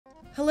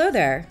Hello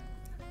there.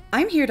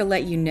 I'm here to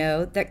let you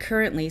know that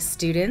currently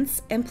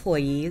students,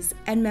 employees,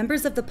 and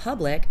members of the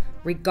public,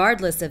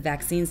 regardless of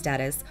vaccine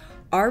status,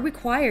 are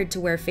required to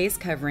wear face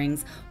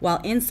coverings while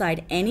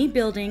inside any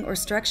building or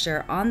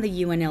structure on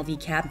the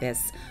UNLV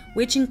campus,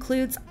 which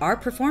includes our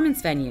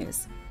performance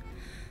venues.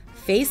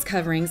 Face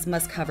coverings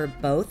must cover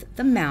both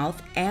the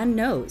mouth and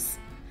nose.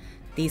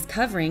 These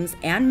coverings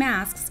and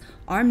masks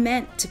are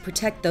meant to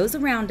protect those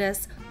around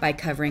us by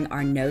covering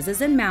our noses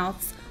and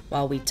mouths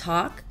while we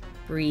talk,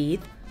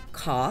 breathe,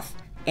 cough,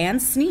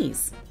 and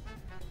sneeze.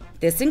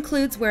 This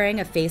includes wearing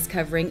a face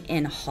covering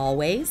in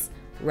hallways,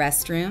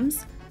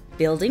 restrooms,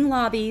 building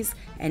lobbies,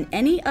 and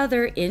any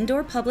other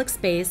indoor public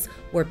space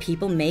where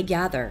people may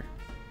gather.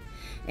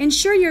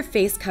 Ensure your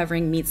face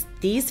covering meets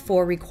these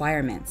 4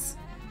 requirements.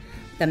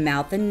 The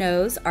mouth and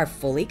nose are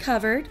fully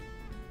covered.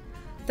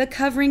 The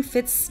covering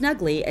fits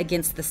snugly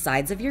against the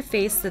sides of your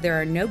face so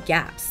there are no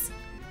gaps.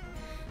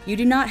 You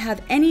do not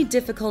have any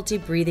difficulty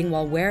breathing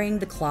while wearing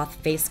the cloth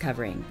face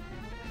covering.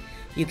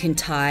 You can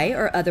tie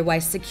or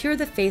otherwise secure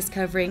the face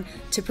covering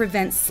to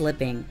prevent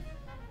slipping.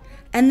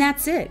 And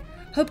that's it.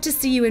 Hope to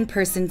see you in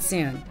person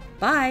soon.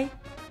 Bye!